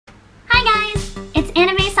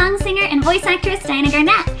voice actress Diana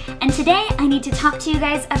Garnet, and today I need to talk to you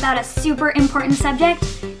guys about a super important subject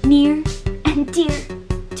near and dear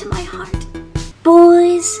to my heart.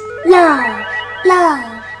 Boys love,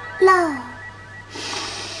 love, love.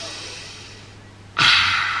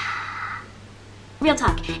 Real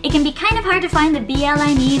talk, it can be kind of hard to find the BL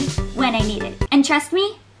I need when I need it. And trust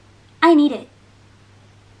me, I need it.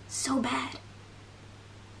 So bad.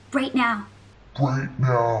 Right now. Right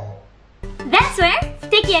now. That's where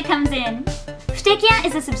futekiya comes in. Futekiya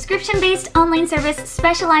is a subscription-based online service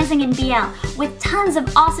specializing in BL with tons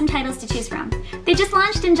of awesome titles to choose from. They just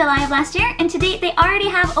launched in July of last year, and to date they already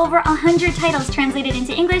have over 100 titles translated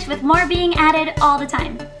into English, with more being added all the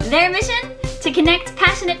time. Their mission? To connect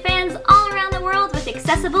passionate fans all around the world with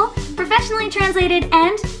accessible, professionally translated,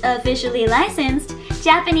 and officially licensed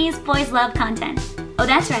Japanese boys love content. Oh,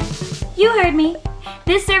 that's right. You heard me.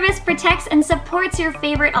 This service protects and supports your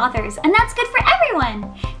favorite authors, and that's good for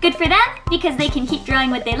everyone. Good for them because they can keep drawing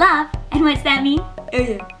what they love. And what's that mean?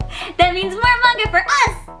 That means more manga for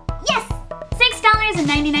us! Yes!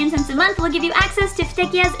 $6.99 a month will give you access to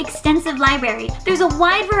futekiya's extensive library. There's a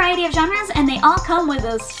wide variety of genres, and they all come with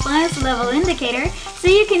a spice level indicator, so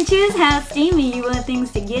you can choose how steamy you want things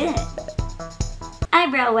to get.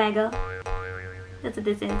 Eyebrow waggle. That's what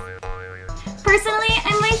this is. Personally,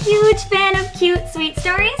 I'm a huge fan of cute, sweet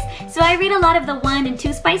stories, so I read a lot of the 1 and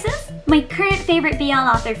 2 spices. My current favorite BL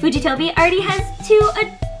author, Fujitobi, already has 2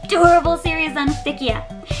 adorable series on futekiya.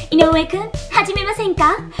 Inoue-kun, Hajimemasen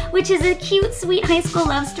ka? Which is a cute, sweet high school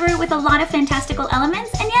love story with a lot of fantastical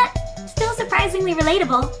elements, and yet still surprisingly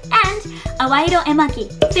relatable. And Awairo Emaki,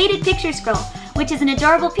 Faded Picture Scroll, which is an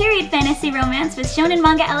adorable period fantasy romance with shonen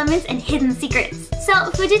manga elements and hidden secrets. So,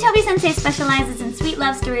 Fujitobi-sensei specializes in sweet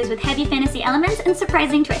love stories with heavy fantasy elements and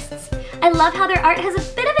surprising twists. I love how their art has a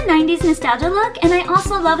bit of a 90s nostalgia look, and I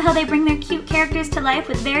also love how they bring their cute characters to life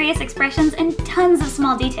with various expressions and tons of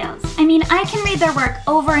small details. I mean, I can read their work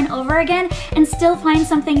over and over again and still find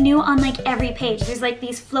something new on like every page. There's like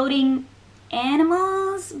these floating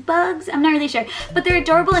animals, bugs, I'm not really sure, but they're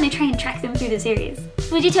adorable and I try and track them through the series.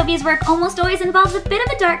 Fujitobi's work almost always involves a bit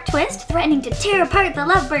of a dark twist, threatening to tear apart the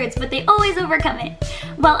lovebirds, but they always overcome it.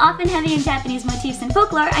 While often heavy in Japanese motifs and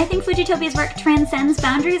folklore, I think Fujitobi's work transcends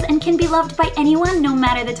boundaries and can be loved by anyone, no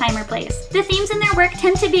matter the time or place. The themes in their work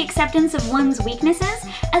tend to be acceptance of one's weaknesses,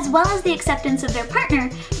 as well as the acceptance of their partner,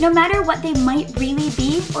 no matter what they might really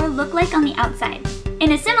be or look like on the outside.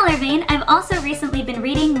 In a similar vein, I've also recently been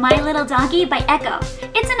reading My Little Doggy by Echo.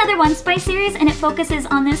 It's another One Spice series, and it focuses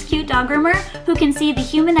on this cute dog groomer who can see the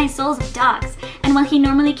humanized souls of dogs. And while he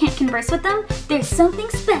normally can't converse with them, there's something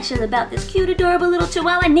special about this cute, adorable little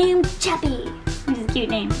chihuahua named Chappie, which is a cute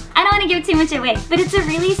name. I don't want to give too much away, but it's a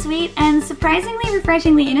really sweet and surprisingly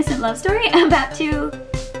refreshingly innocent love story about 2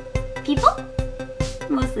 people?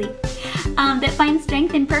 Mostly. That find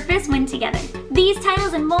strength and purpose when together. These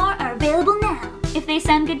titles and more are available now. If they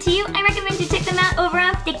sound good to you, I recommend you check them out over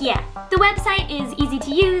on futekiya. The website is easy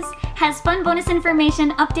to use, has fun bonus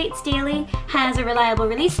information, updates daily, has a reliable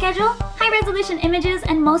release schedule, high-resolution images,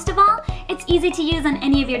 and most of all, it's easy to use on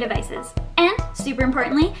any of your devices. And, super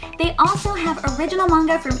importantly, they also have original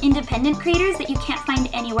manga from independent creators that you can't find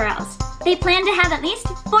anywhere else. They plan to have at least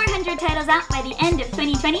 400 titles out by the end of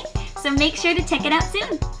 2020, so make sure to check it out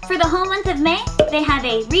soon. For the whole month of May, they have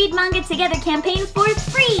a Read Manga Together campaign for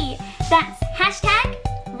free! That's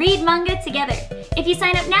 #ReadMangaTogether. If you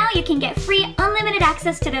sign up now, you can get free unlimited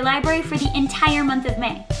access to their library for the entire month of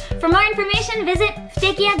May. For more information, visit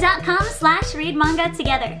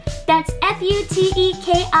futekiya.com/readmangatogether. That's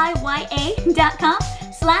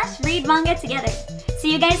FUTEKIYA.com/readmangatogether.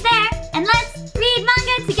 See you guys there, and let's read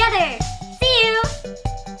manga together!